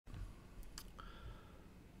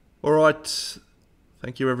Alright,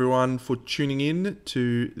 thank you everyone for tuning in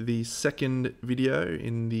to the second video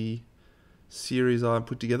in the series I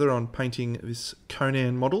put together on painting this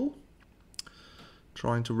Conan model,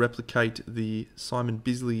 trying to replicate the Simon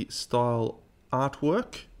Bisley style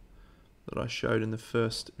artwork that I showed in the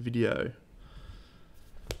first video.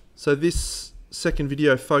 So this second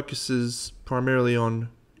video focuses primarily on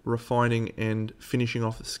refining and finishing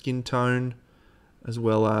off the skin tone, as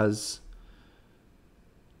well as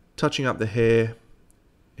touching up the hair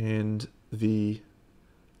and the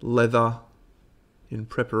leather in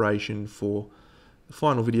preparation for the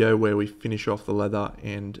final video where we finish off the leather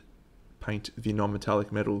and paint the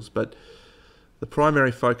non-metallic metals. But the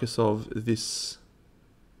primary focus of this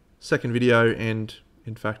second video, and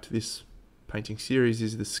in fact this painting series,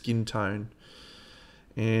 is the skin tone.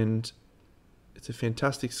 And it's a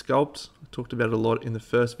fantastic sculpt. I talked about it a lot in the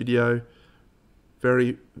first video.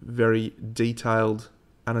 Very, very detailed,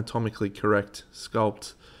 anatomically correct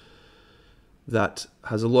sculpt that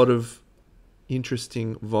has a lot of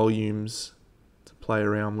interesting volumes to play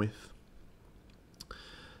around with.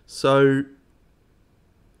 So,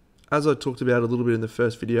 as I talked about a little bit in the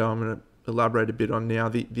first video, I'm going to elaborate a bit on now.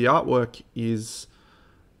 The artwork is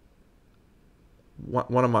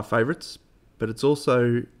one of my favorites, but it's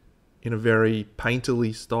also in a very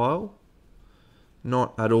painterly style,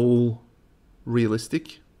 not at all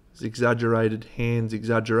realistic. It's exaggerated hands,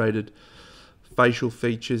 exaggerated facial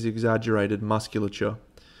features, exaggerated musculature.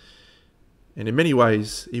 And in many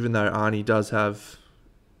ways, even though Arnie does have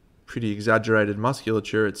pretty exaggerated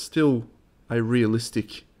musculature, it's still a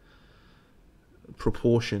realistic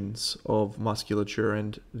proportions of musculature,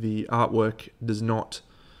 and the artwork does not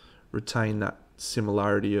retain that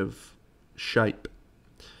similarity of shape.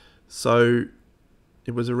 So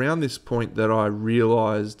it was around this point that I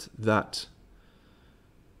realized that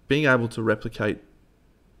being able to replicate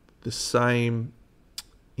the same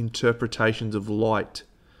interpretations of light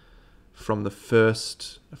from the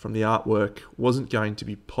artwork wasn't going to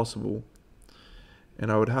be possible,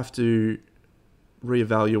 and I would have to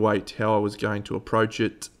reevaluate how I was going to approach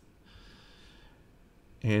it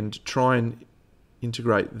and try and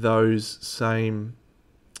integrate those same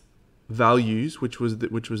values, which was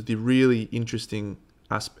the really interesting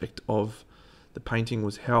aspect of the painting,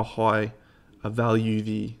 was how high a value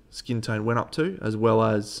the skin tone went up to, as well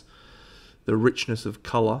as the richness of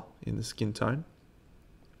color in the skin tone,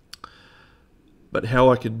 but how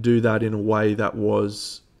I could do that in a way that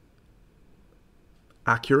was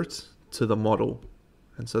accurate to the model.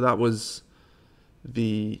 And so that was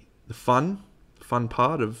the fun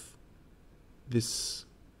part of this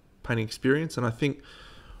painting experience. And I think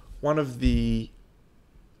one of the,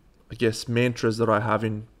 mantras that I have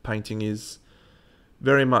in painting is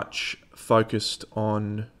very much focused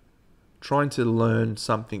on trying to learn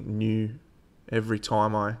something new every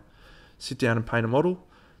time I sit down and paint a model.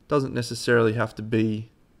 Doesn't necessarily have to be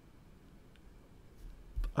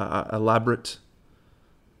elaborate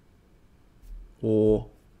or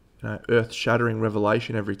earth-shattering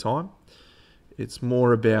revelation every time. It's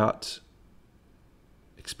more about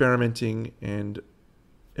experimenting and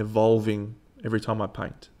evolving every time I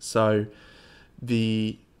paint. So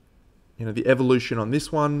the evolution on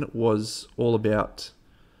this one was all about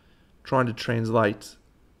trying to translate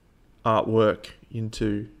artwork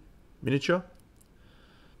into miniature,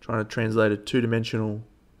 trying to translate a two-dimensional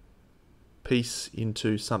piece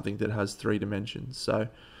into something that has 3 dimensions. So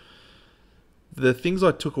the things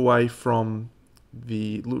I took away from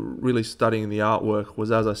the really studying the artwork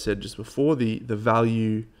was, as I said just before, the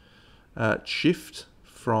value shift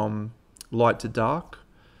from light to dark,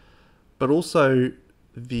 but also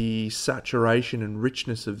the saturation and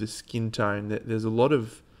richness of the skin tone. There's a lot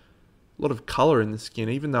of color in the skin,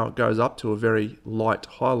 even though it goes up to a very light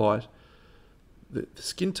highlight. The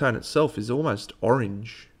skin tone itself is almost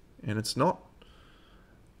orange, and it's not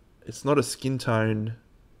a skin tone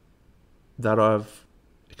that I've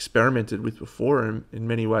experimented with before, and in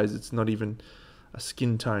many ways it's not even a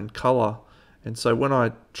skin tone color. And so when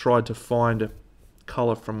I tried to find a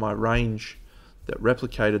color from my range that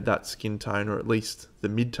replicated that skin tone, or at least the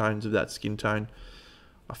mid-tones of that skin tone,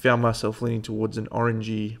 I found myself leaning towards an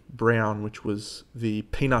orangey brown, which was the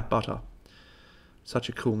peanut butter. Such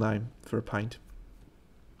a cool name for a paint.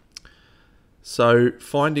 So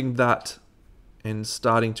finding that and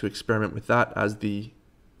starting to experiment with that as the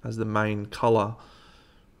main color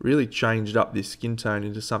really changed up this skin tone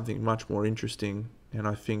into something much more interesting. And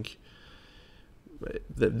I think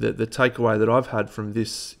the takeaway that I've had from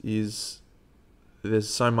this is there's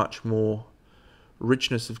so much more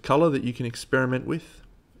richness of color that you can experiment with,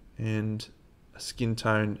 and a skin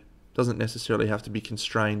tone Doesn't necessarily have to be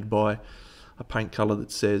constrained by a paint color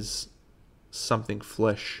that says something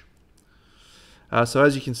flesh. So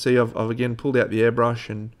as you can see, I've again pulled out the airbrush,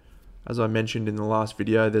 and as I mentioned in the last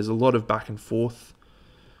video, there's a lot of back and forth.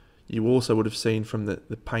 You also would have seen from the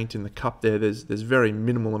paint in the cup there, there's very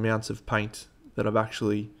minimal amounts of paint that I've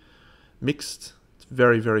actually mixed. It's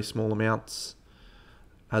very, very small amounts.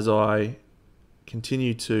 As I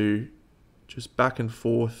continue to just back and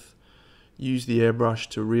forth, use the airbrush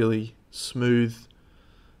to really smooth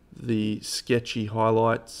the sketchy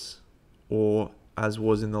highlights, or as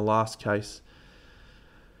was in the last case,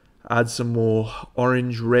 add some more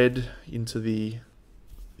orange red into the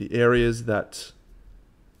areas that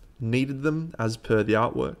needed them as per the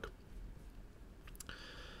artwork.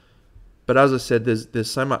 But as I said,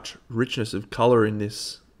 there's so much richness of color in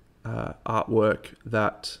this artwork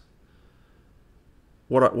that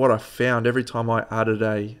what I found every time I added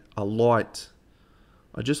a light,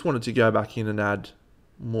 I just wanted to go back in and add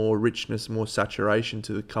more richness, more saturation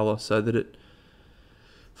to the color so that it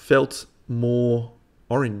felt more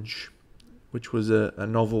orange, which was a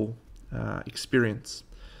novel experience.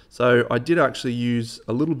 So I did actually use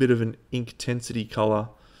a little bit of an Inkintensity color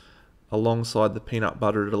alongside the peanut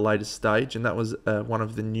butter at a later stage, and that was one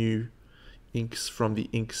of the new inks from the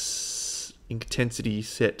Inkintensity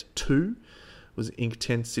set 2. It was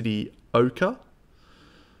Inkintensity Ochre.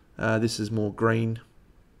 This is more green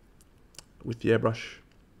with the airbrush.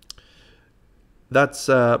 That's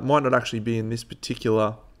might not actually be in this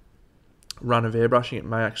particular run of airbrushing. It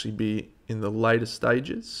may actually be in the later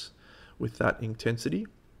stages with that Inkintensity.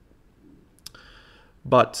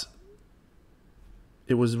 But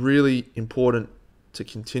it was really important to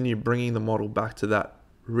continue bringing the model back to that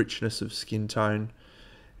richness of skin tone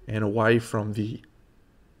and away from the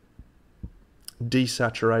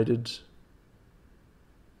desaturated,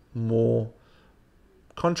 more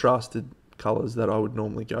contrasted colors that I would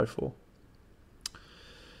normally go for.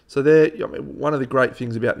 So there, I mean, one of the great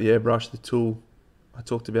things about the airbrush, the tool, I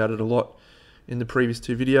talked about it a lot in the previous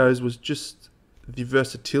two videos, was just the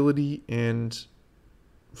versatility and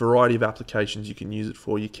variety of applications you can use it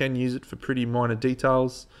for. You can use it for pretty minor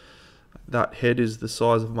details. That head is the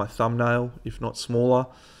size of my thumbnail, if not smaller,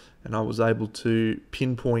 and I was able to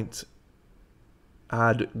pinpoint,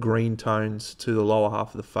 add green tones to the lower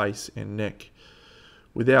half of the face and neck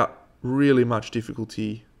without really much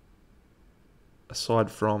difficulty, aside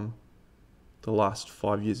from the last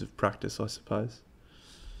 5 years of practice, I suppose.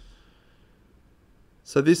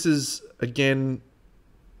 So this is,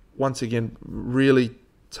 once again, really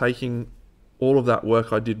taking all of that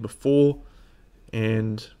work I did before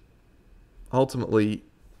and ultimately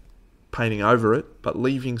painting over it, but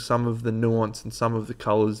leaving some of the nuance and some of the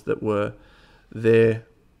colors that were there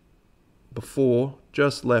before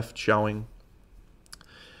just left showing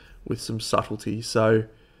with some subtlety. So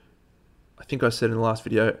I think I said in the last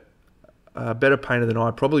video, a better painter than I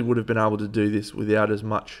probably would have been able to do this without as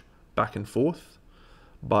much back and forth.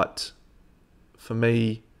 But for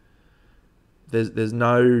me, there's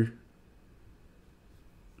no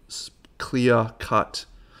clear-cut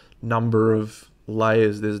number of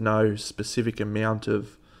layers. There's no specific amount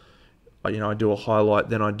of, I do a highlight,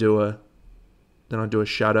 then I do a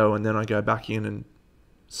shadow, and then I go back in and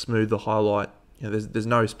smooth the highlight. There's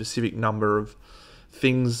no specific number of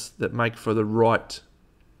things that make for the right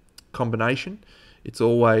combination. It's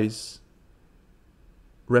always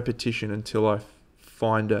repetition until I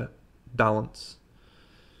find a balance.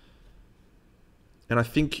 And I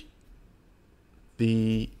think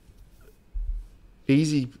the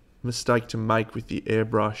easy mistake to make with the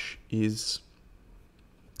airbrush is,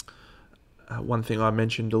 one thing I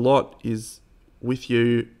mentioned a lot is with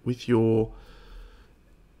your,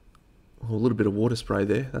 a little bit of water spray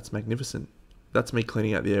there. That's magnificent. That's me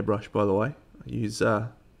cleaning out the airbrush, by the way. I use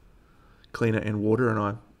cleaner and water, and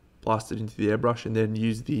I blast it into the airbrush, and then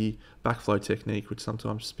use the backflow technique, which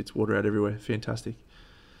sometimes spits water out everywhere. Fantastic.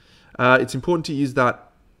 It's important to use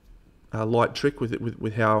that light trick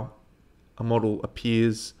with how a model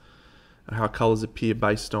appears and how colors appear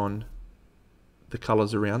based on the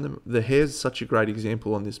colors around them. The hair's such a great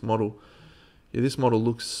example on this model. This model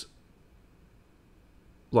looks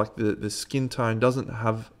like the skin tone doesn't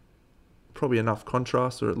have probably enough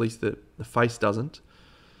contrast, or at least the face doesn't,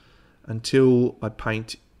 until I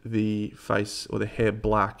paint the face or the hair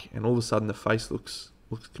black, and all of a sudden the face looks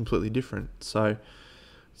completely different. So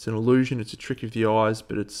it's an illusion, it's a trick of the eyes,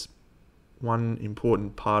 but it's one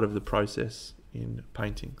important part of the process in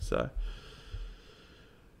painting. So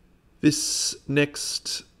this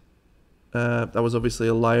next, that was obviously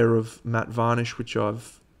a layer of matte varnish, which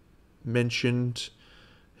I've mentioned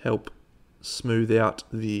help smooth out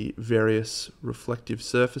the various reflective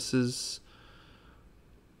surfaces.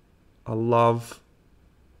 I love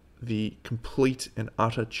the complete and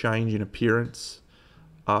utter change in appearance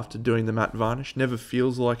after doing the matte varnish. Never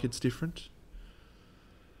feels like it's different,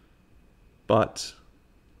 but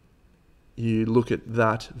you look at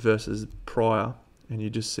that versus prior and you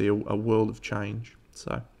just see a world of change.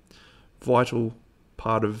 So vital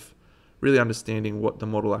part of really understanding what the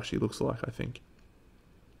model actually looks like, I think.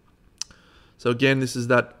 So again, this is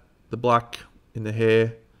the black in the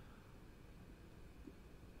hair.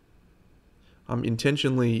 I'm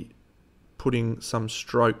intentionally putting some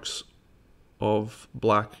strokes of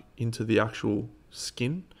black into the actual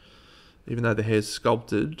skin. Even though the hair's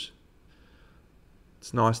sculpted,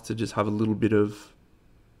 it's nice to just have a little bit of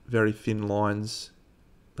very thin lines.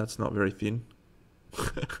 That's not very thin.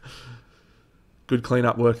 Good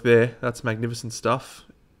cleanup work there. That's magnificent stuff.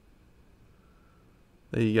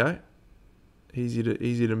 There you go. Easy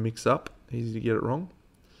to mix up. Easy to get it wrong.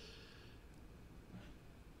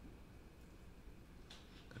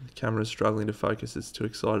 The camera's struggling to focus. It's too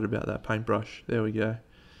excited about that paintbrush. There we go.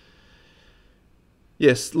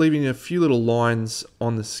 Yes, leaving a few little lines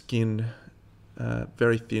on the skin.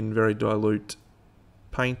 Very thin, very dilute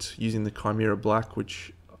paint using the Chimera Black,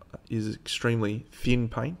 which is extremely thin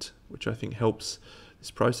paint, which I think helps this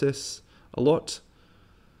process a lot.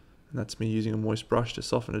 And that's me using a moist brush to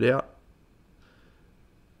soften it out.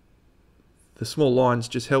 The small lines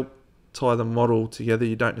just help tie the model together.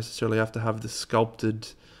 You don't necessarily have to have the sculpted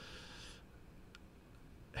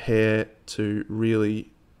hair to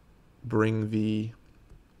really bring the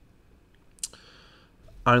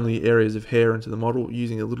only areas of hair into the model.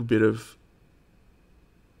 Using a little bit of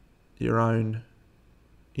your own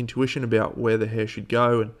intuition about where the hair should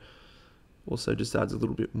go, and also just adds a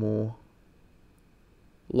little bit more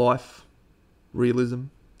life, realism.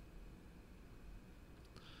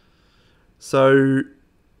 So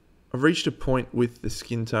I've reached a point with the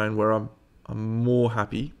skin tone where I'm more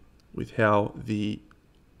happy with how the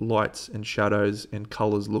lights and shadows and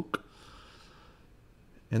colors look.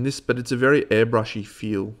 But it's a very airbrushy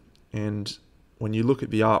feel, and when you look at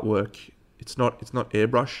the artwork, it's not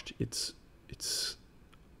airbrushed. It's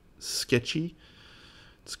sketchy.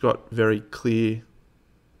 It's got very clear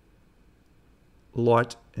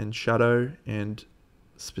light and shadow and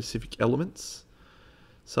specific elements.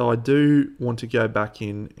 So I do want to go back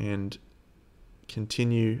in and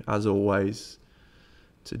continue, as always,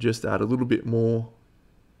 to just add a little bit more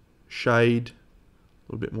shade,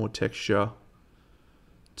 a little bit more texture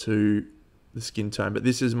to the skin tone. But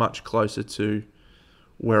this is much closer to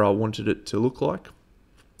where I wanted it to look like.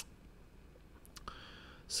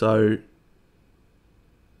 So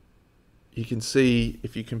you can see,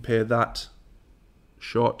 if you compare that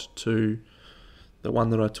shot to the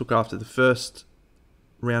one that I took after the first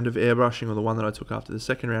round of airbrushing, or the one that I took after the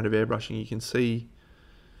second round of airbrushing, you can see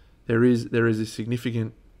there is a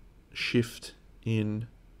significant shift in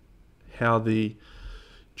how the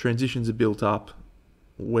transitions are built up,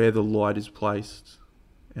 where the light is placed,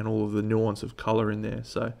 and all of the nuance of color in there.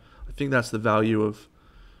 So I think that's the value of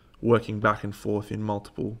working back and forth in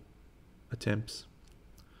multiple attempts.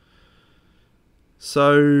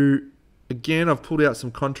 So again, I've pulled out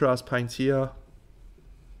some contrast paints here.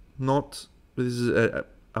 This is a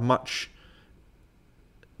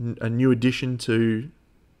new addition to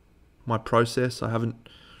my process. I haven't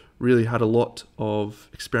really had a lot of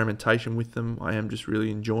experimentation with them. I am just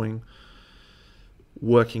really enjoying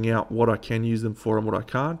working out what I can use them for and what I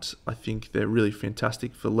can't. I think they're really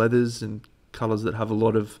fantastic for leathers and colors that have a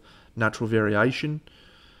lot of natural variation.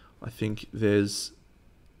 I think there's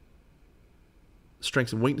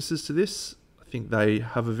strengths and weaknesses to this. I think they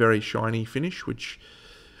have a very shiny finish, which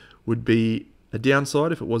would be a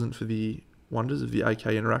downside if it wasn't for the wonders of the AK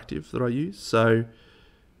Interactive that I use. So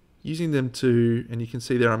using them and you can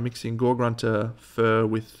see there I'm mixing Gorgrunter fur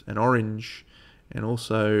with an orange, and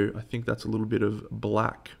also I think that's a little bit of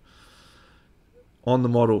black on the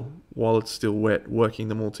model while it's still wet, working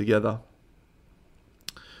them all together.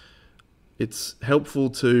 It's helpful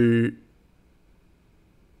to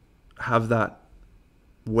have that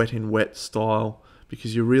wet in wet style,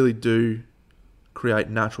 because you really do create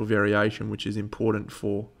natural variation, which is important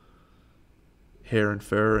for hair and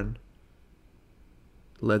fur and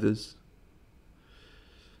leathers.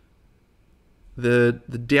 The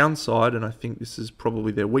downside, and I think this is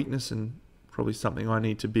probably their weakness and probably something I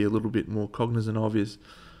need to be a little bit more cognizant of, is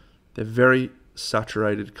they're very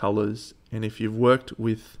saturated colors. And if you've worked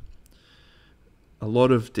with a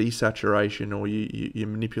lot of desaturation, or you're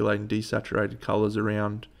manipulating desaturated colors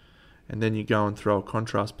around, and then you go and throw a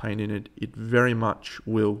contrast paint in it, it very much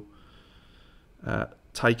will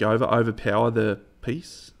overpower the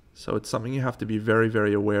piece. So it's something you have to be very,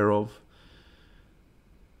 very aware of.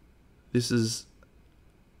 This is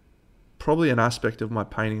probably an aspect of my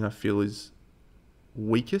painting I feel is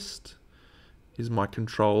weakest, is my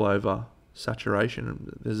control over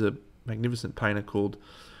saturation. There's a magnificent painter called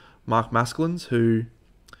Mark Maskelins who,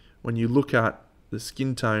 when you look at the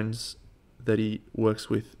skin tones that he works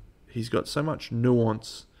with, he's got so much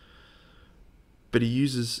nuance, but he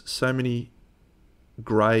uses so many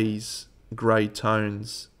grey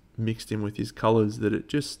tones mixed in with his colours that it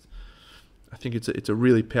just, I think it's a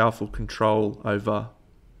really powerful control over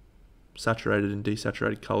saturated and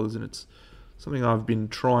desaturated colours, and it's something I've been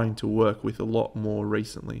trying to work with a lot more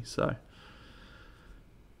recently. So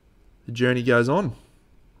the journey goes on.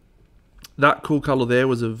 That cool colour there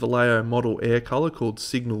was a Vallejo model air colour called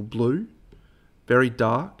Signal Blue. Very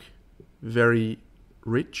dark, very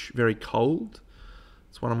rich, very cold.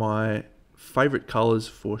 It's one of my favourite colours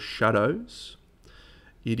for shadows.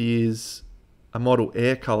 It is a model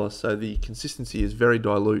air colour, so the consistency is very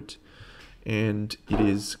dilute and it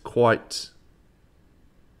is quite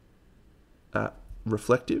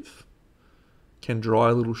reflective. Can dry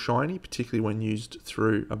a little shiny, particularly when used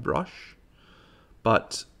through a brush,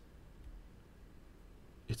 but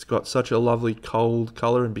it's got such a lovely cold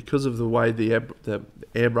colour, and because of the way the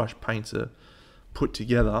airbrush paints are put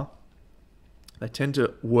together, they tend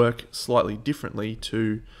to work slightly differently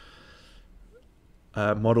to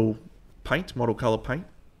model colour paint,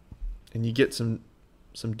 and you get some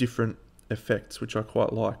different effects, which I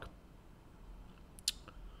quite like.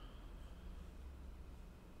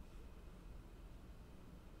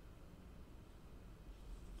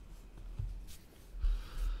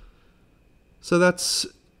 So that's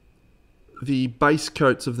the base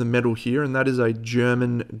coats of the metal here, and that is a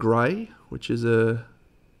German grey, which is a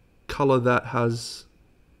colour that has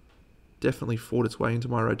definitely fought its way into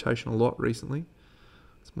my rotation a lot recently.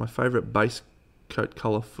 It's my favourite base coat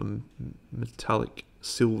colour for metallic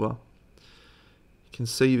silver. You can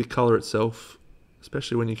see the colour itself,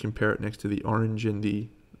 especially when you compare it next to the orange and the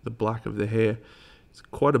black of the hair. It's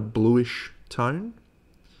quite a bluish tone.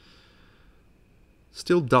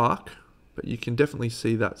 Still dark, but you can definitely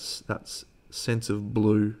see that sense of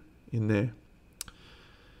blue in there.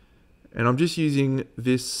 And I'm just using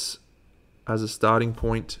this as a starting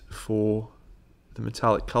point for the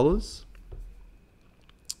metallic colours.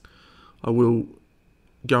 I will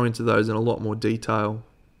go into those in a lot more detail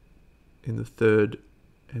in the third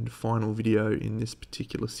and final video in this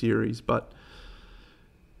particular series, but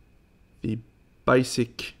the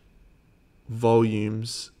basic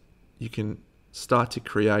volumes you can start to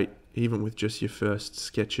create even with just your first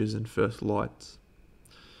sketches and first lights.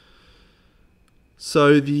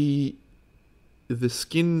 So the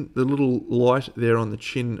skin, the little light there on the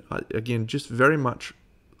chin, again, just very much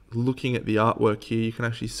looking at the artwork here, you can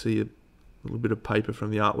actually see a little bit of paper from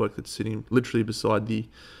the artwork that's sitting literally beside the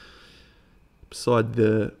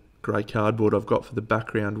grey cardboard I've got for the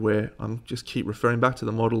background, where I'm just keep referring back to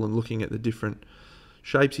the model and looking at the different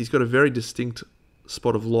shapes. He's got a very distinct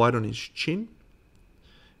spot of light on his chin.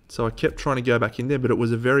 So I kept trying to go back in there, but it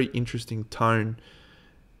was a very interesting tone.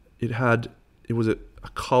 It was a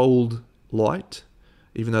cold light,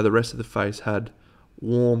 even though the rest of the face had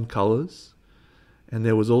warm colours. And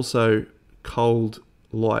there was also cold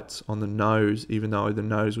lights on the nose, even though the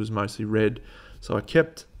nose was mostly red. So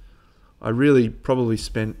I really probably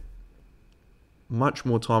spent much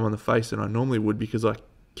more time on the face than I normally would, because I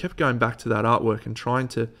kept going back to that artwork and trying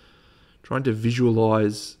to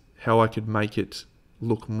visualize how I could make it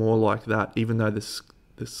look more like that, even though the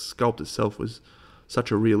sculpt itself was such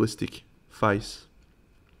a realistic face.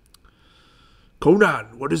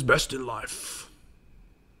 Conan, what is best in life?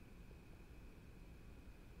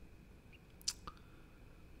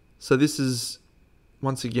 So this is,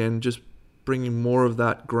 once again, just bringing more of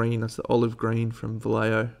that green. That's the olive green from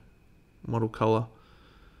Vallejo model color.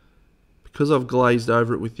 Because I've glazed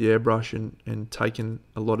over it with the airbrush and taken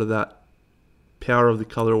a lot of that power of the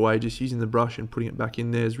color away, just using the brush and putting it back in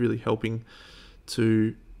there is really helping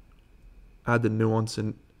to add the nuance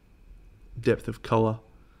and depth of color.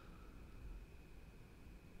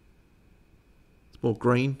 It's more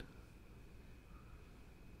green.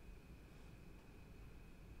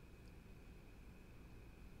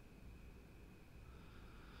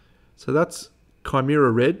 So that's Chimera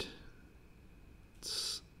Red.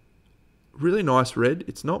 It's really nice red.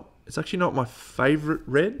 It's actually not my favorite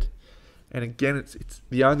red. And again, it's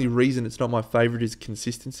the only reason it's not my favorite is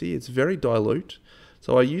consistency. It's very dilute.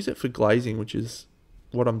 So I use it for glazing, which is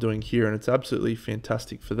what I'm doing here, and it's absolutely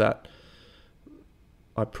fantastic for that.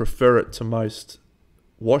 I prefer it to most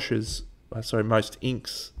washes most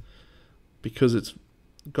inks, because it's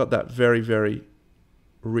got that very, very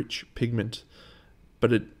rich pigment.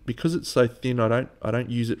 But because it's so thin, I don't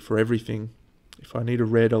use it for everything. If I need a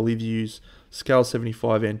red, I'll either use Scale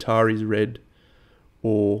 75 Antares red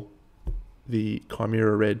or the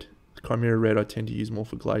Chimera red. The Chimera red I tend to use more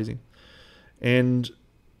for glazing. And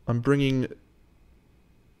I'm bringing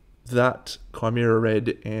that Chimera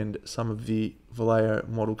red and some of the Vallejo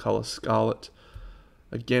model color Scarlet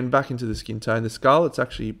again back into the skin tone. The Scarlet's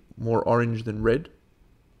actually more orange than red.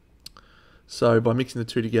 So by mixing the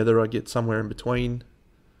two together, I get somewhere in between.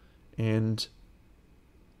 And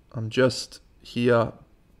I'm just here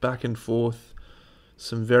back and forth,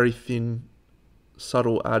 some very thin,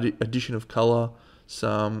 subtle addition of color,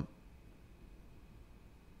 some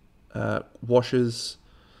washes,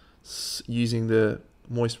 using the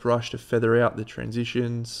moist brush to feather out the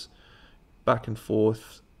transitions, back and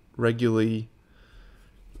forth, regularly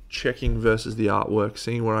checking versus the artwork,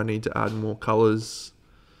 seeing where I need to add more colors.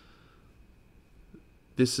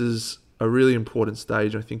 This is a really important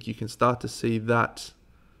stage. I think you can start to see that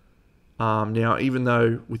now, even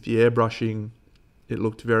though with the airbrushing it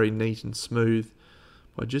looked very neat and smooth,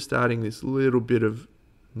 by just adding this little bit of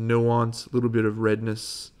nuance, a little bit of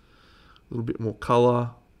redness, a little bit more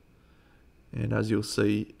color, and as you'll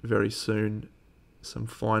see very soon, some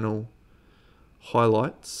final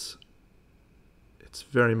highlights. It's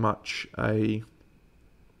very much a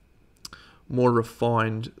more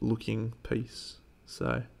refined looking piece.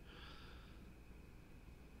 So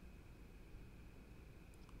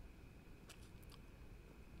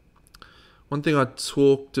one thing I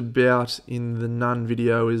talked about in the Nun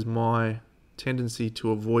video is my tendency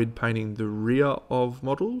to avoid painting the rear of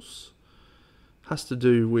models. It has to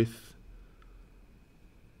do with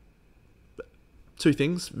two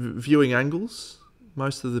things: viewing angles.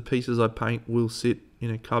 Most of the pieces I paint will sit in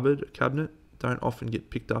a cabinet, don't often get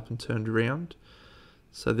picked up and turned around.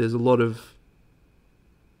 So there's a lot of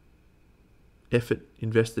effort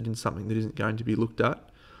invested in something that isn't going to be looked at.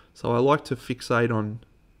 So I like to fixate on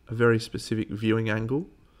a very specific viewing angle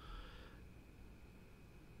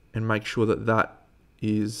and make sure that that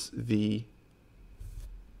is the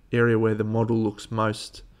area where the model looks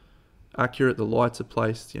most accurate, the lights are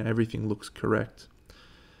placed, everything looks correct.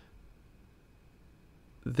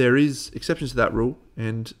 There is exceptions to that rule,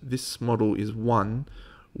 and this model is one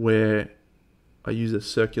where I use a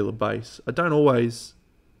circular base. I don't always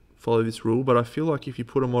follow this rule, but I feel like if you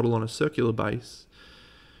put a model on a circular base,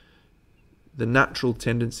 the natural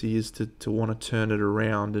tendency is to want to turn it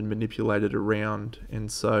around and manipulate it around.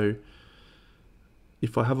 And so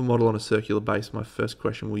if I have a model on a circular base, my first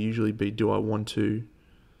question will usually be, do I want to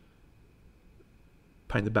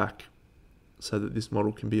paint the back so that this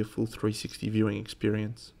model can be a full 360 viewing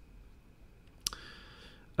experience?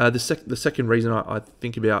 The second reason I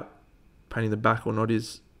think about painting the back or not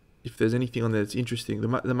is if there's anything on there that's interesting.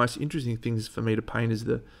 The most interesting things for me to paint is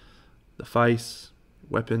the face,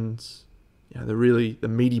 weapons, the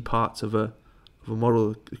meaty parts of a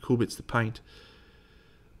model, the cool bits to paint.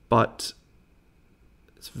 But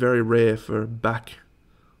it's very rare for a back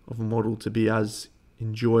of a model to be as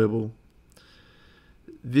enjoyable.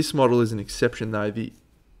 This model is an exception though.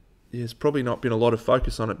 There's probably not been a lot of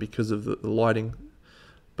focus on it because of the lighting,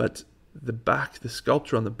 but the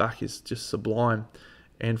sculpture on the back is just sublime.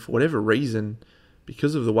 And for whatever reason,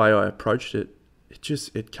 because of the way I approached it,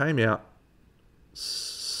 it came out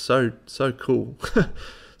so cool.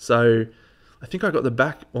 So I think I got the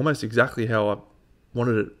back almost exactly how I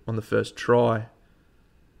wanted it on the first try.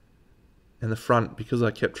 And the front, because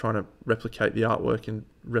I kept trying to replicate the artwork and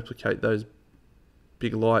replicate those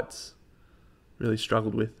big lights, really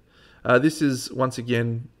struggled with. This is, once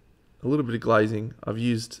again, a little bit of glazing. I've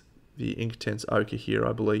used the Inktense ochre here,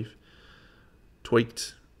 I believe.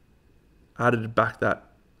 Tweaked, added back that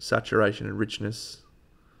saturation and richness.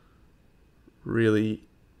 Really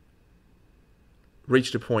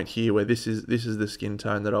reached a point here where this is the skin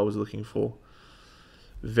tone that I was looking for.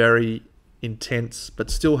 Very intense, but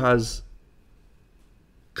still has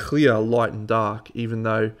clear light and dark, even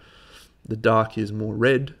though the dark is more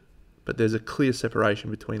red, but there's a clear separation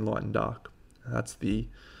between light and dark. That's the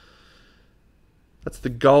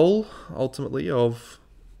goal ultimately of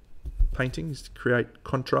painting, is to create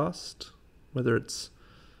contrast, whether it's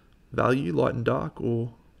value, light and dark,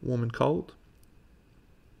 or warm and cold.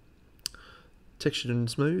 Textured and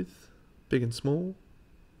smooth, big and small.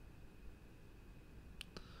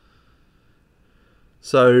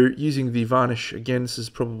 So using the varnish, again, this is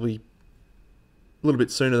probably a little bit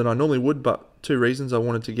sooner than I normally would, but two reasons. I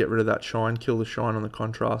wanted to get rid of that shine, kill the shine on the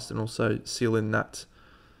contrast, and also seal in that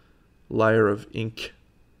layer of ink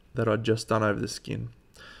that I'd just done over the skin.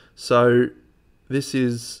 So this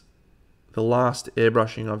is the last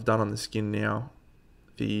airbrushing I've done on the skin now.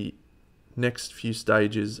 The next few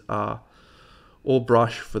stages are all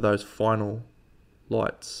brush for those final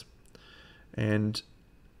lights. And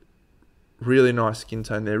really nice skin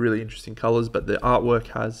tone there, really interesting colors, but the artwork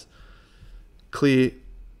has clear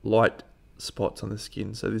light spots on the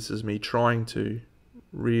skin. So this is me trying to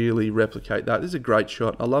really replicate that. This is a great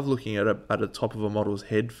shot. I love looking at the top of a model's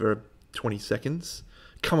head for 20 seconds.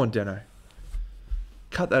 Come on, Deno.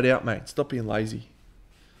 Cut that out, mate. Stop being lazy.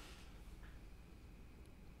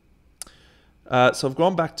 So I've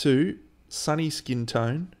gone back to sunny skin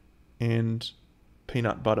tone and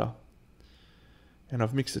peanut butter. And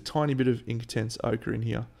I've mixed a tiny bit of Inktense ochre in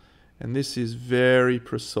here. And this is very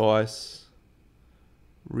precise,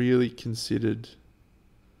 really considered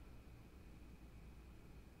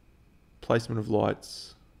placement of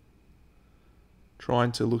lights.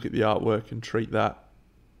 Trying to look at the artwork and treat that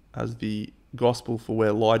as the gospel for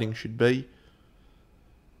where lighting should be,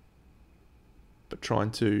 but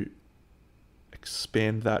trying to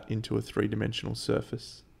expand that into a three-dimensional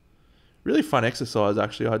surface. Really fun exercise,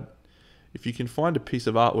 actually. If you can find a piece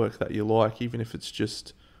of artwork that you like, even if it's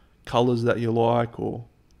just colors that you like or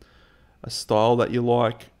a style that you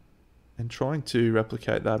like, and trying to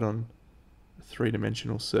replicate that on a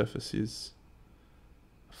three-dimensional surface is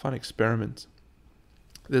a fun experiment.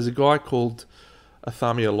 There's a guy called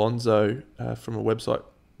Athami Alonso from a website,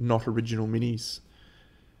 Not Original Minis.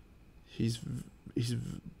 He's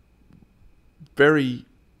very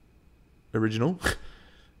original,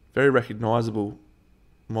 very recognizable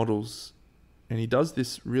models, and he does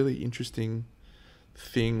this really interesting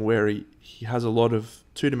thing where he has a lot of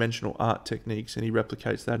two-dimensional art techniques and he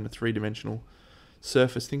replicates that in a three-dimensional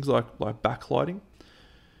surface. Things like backlighting.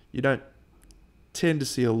 You don't tend to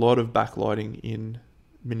see a lot of backlighting in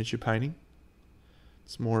miniature painting.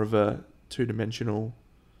 It's more of a two-dimensional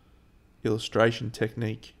illustration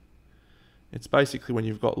technique. It's basically when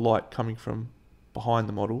you've got light coming from behind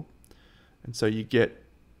the model, and so you get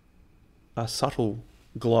a subtle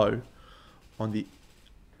glow on the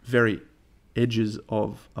very edges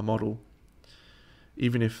of a model.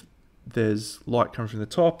 Even if there's light coming from the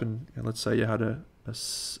top, and let's say you had a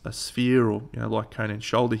sphere, or like Conan's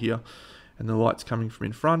shoulder here, and the light's coming from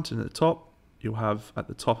in front and at the top, you'll have at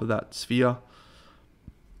the top of that sphere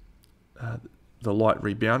the light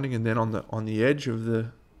rebounding, and then on the edge of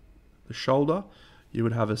the shoulder you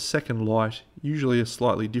would have a second light, usually a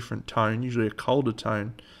slightly different tone, usually a colder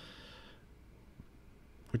tone,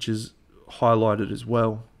 which is highlighted as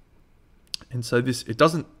well. And so it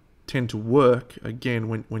doesn't tend to work, again,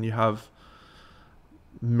 when you have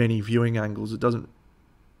many viewing angles. It doesn't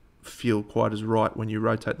feel quite as right when you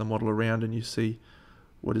rotate the model around and you see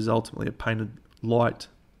what is ultimately a painted light.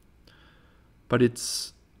 But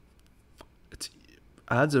it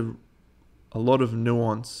adds a lot of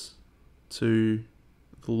nuance to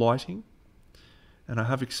the lighting, and I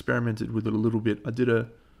have experimented with it a little bit. I did a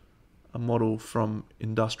model from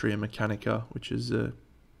Industria Mechanica, which is a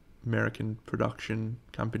American production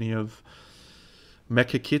company of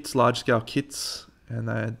mecha kits, large-scale kits, and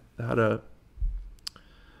they had a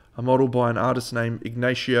model by an artist named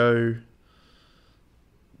Ignacio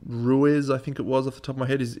Ruiz, I think it was, off the top of my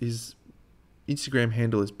head. His Instagram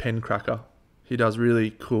handle is Pencracker. He does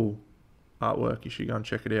really cool artwork. You should go and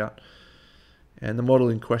check it out. And the model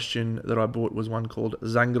in question that I bought was one called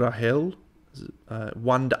Zangrahel,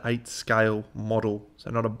 1:8 scale model, so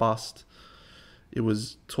not a bust. It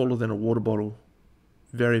was taller than a water bottle.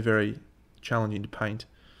 Very, very challenging to paint.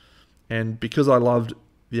 And because I loved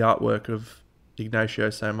the artwork of Ignacio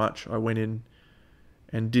so much, I went in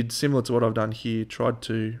and did similar to what I've done here, tried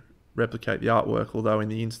to replicate the artwork, although in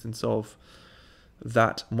the instance of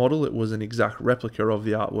that model, it was an exact replica of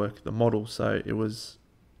the artwork, the model, so it was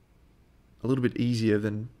a little bit easier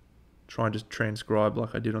than trying to transcribe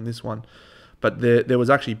like I did on this one. But there was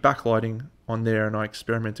actually backlighting on there, and I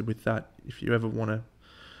experimented with that. If you ever want to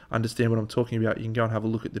understand what I'm talking about, you can go and have a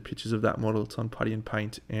look at the pictures of that model. It's on Putty and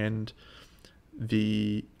Paint, and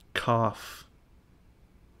the calf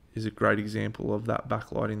is a great example of that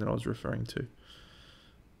backlighting that I was referring to.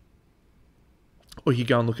 Or you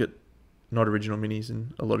go and look at Not Original Minis,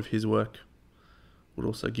 and a lot of his work would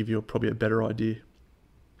also give you probably a better idea.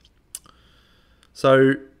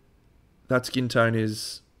 So that skin tone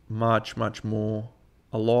is much, much more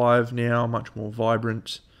alive now, much more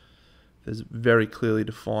vibrant. There's very clearly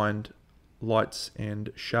defined lights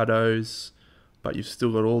and shadows, but you've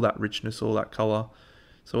still got all that richness, all that color.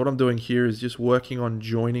 So what I'm doing here is just working on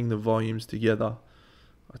joining the volumes together.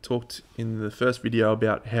 I talked in the first video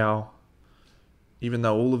about how even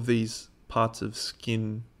though all of these parts of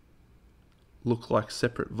skin look like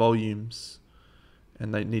separate volumes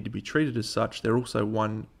and they need to be treated as such, they're also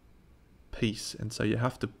one piece. And so you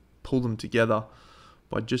have to pull them together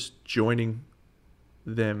by just joining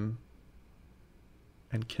them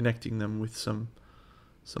and connecting them with some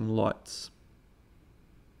lights.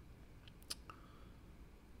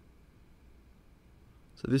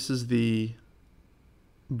 So this is the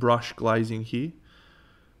brush glazing here,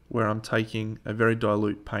 where I'm taking a very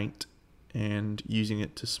dilute paint and using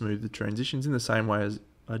it to smooth the transitions in the same way as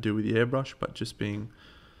I do with the airbrush, but just being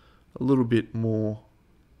a little bit more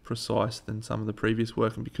precise than some of the previous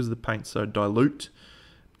work. And because the paint's so dilute,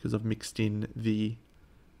 because I've mixed in the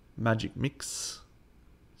magic mix,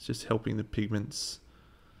 it's just helping the pigments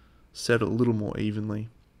settle a little more evenly.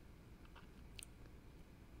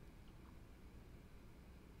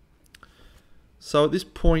 So at this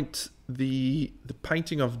point, the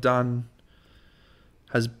painting I've done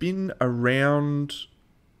has been around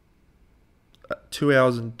 2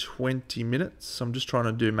 hours and 20 minutes. So I'm just trying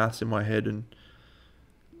to do maths in my head and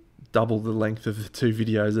double the length of the two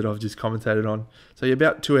videos that I've just commentated on. So yeah,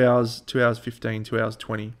 about 2 hours, 2 hours 15, 2 hours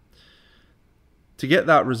 20. To get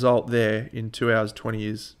that result there in 2 hours 20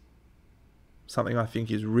 is something I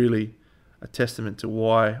think is really a testament to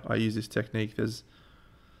why I use this technique.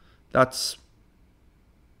 That's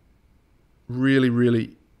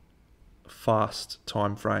really fast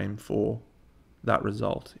time frame for that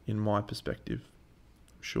result in my perspective.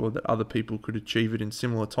 I'm sure that other people could achieve it in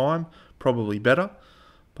similar time, probably better,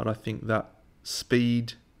 but I think that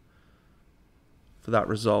speed for that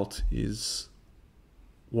result is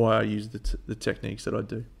why I use the techniques that I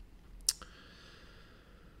do.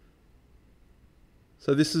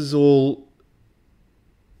 So this is all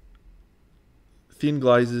thin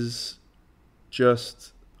glazes,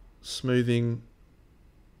 just smoothing,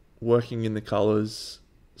 working in the colors,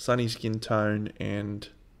 sunny skin tone and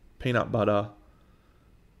peanut butter,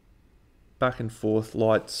 back and forth,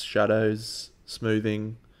 lights, shadows,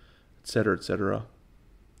 smoothing, etc., etc.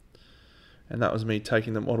 And that was me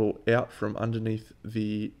taking the model out from underneath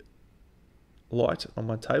the light on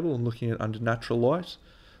my table and looking at under natural light.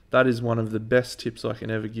 That is one of the best tips I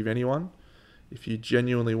can ever give anyone. If you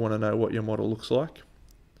genuinely want to know what your model looks like,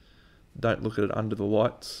 don't look at it under the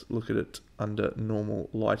lights, look at it under normal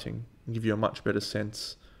lighting. It'll give you a much better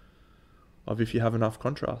sense of if you have enough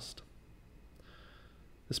contrast.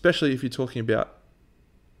 Especially if you're talking about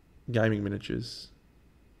gaming miniatures,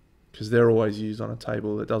 because they're always used on a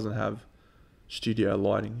table that doesn't have studio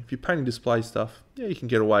lighting. If you're painting display stuff, yeah, you can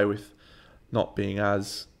get away with not being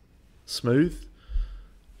as smooth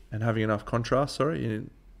and having enough contrast, you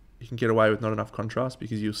can get away with not enough contrast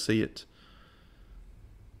because you'll see it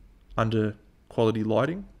under quality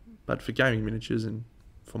lighting. But for gaming miniatures and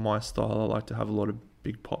for my style, I like to have a lot of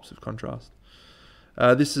big pops of contrast.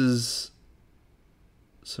 This is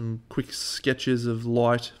some quick sketches of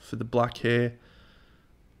light for the black hair.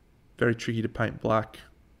 Very tricky to paint black.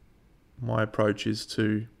 My approach is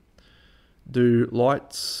to do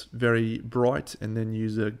lights very bright and then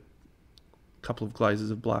use a couple of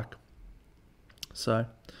glazes of black. So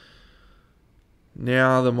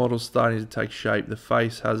now the model's starting to take shape. The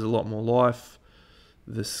face has a lot more life.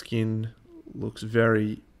 The skin looks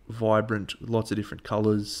very vibrant with lots of different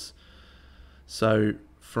colors. So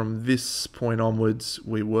from this point onwards,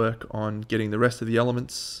 we work on getting the rest of the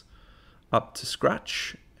elements up to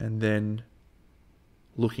scratch and then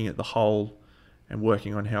looking at the whole and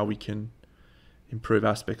working on how we can improve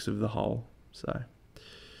aspects of the whole. So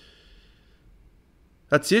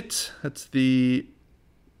that's it. That's the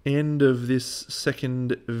end of this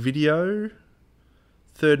second video.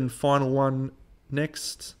 Third and final one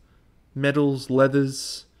next. Metals,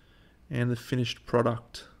 leathers, and the finished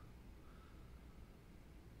product.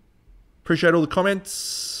 Appreciate all the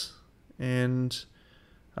comments, and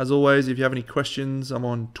as always, if you have any questions, I'm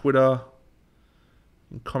on Twitter.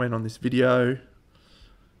 You can comment on this video,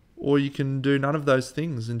 or you can do none of those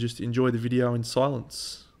things and just enjoy the video in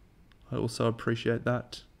silence. I also appreciate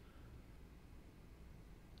that.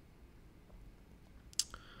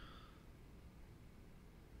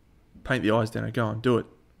 Paint the eyes, Dano. Go on, do it.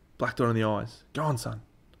 Black dot on the eyes. Go on, son.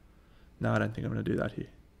 No, I don't think I'm going to do that here.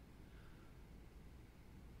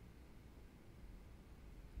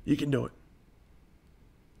 You can do it.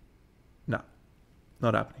 No,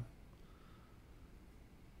 not happening.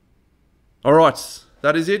 All right,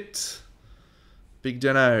 that is it. Big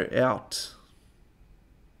Dano out.